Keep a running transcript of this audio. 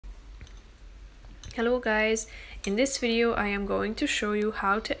Hello guys, in this video I am going to show you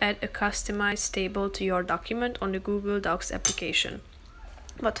how to add a customized table to your document on the Google Docs application.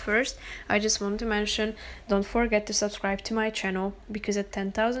 But first, I just want to mention, don't forget to subscribe to my channel, because at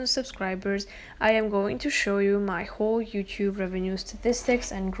 10,000 subscribers I am going to show you my whole YouTube revenue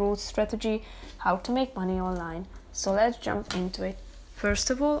statistics and growth strategy, how to make money online. So let's jump into it.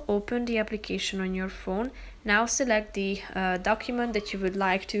 First of all, open the application on your phone. Now select the document that you would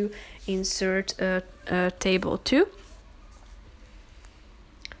like to insert a table to.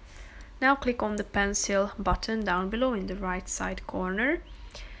 Now click on the pencil button down below in the right side corner.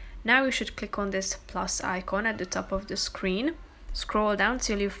 Now you should click on this plus icon at the top of the screen. Scroll down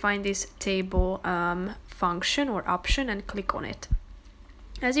till you find this table function or option and click on it.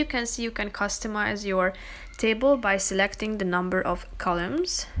 As you can see, you can customize your table by selecting the number of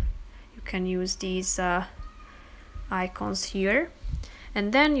columns. You can use these icons here,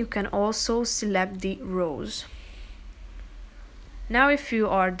 and then you can also select the rows. Now if you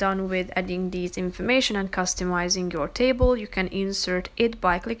are done with adding these information and customizing your table, you can insert it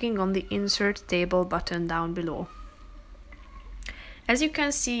by clicking on the Insert Table button down below. As you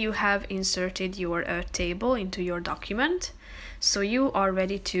can see, you have inserted your table into your document, so you are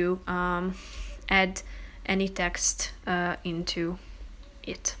ready to add any text into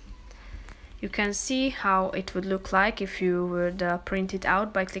it. You can see how it would look like if you would print it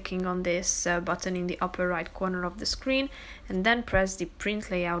out by clicking on this button in the upper right corner of the screen and then press the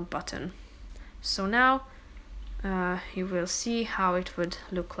Print Layout button. So now you will see how it would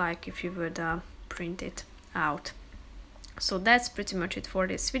look like if you would print it out. So that's pretty much it for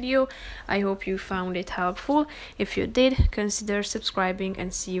this video. I hope you found it helpful. If you did, consider subscribing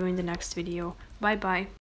and see you in the next video. Bye bye.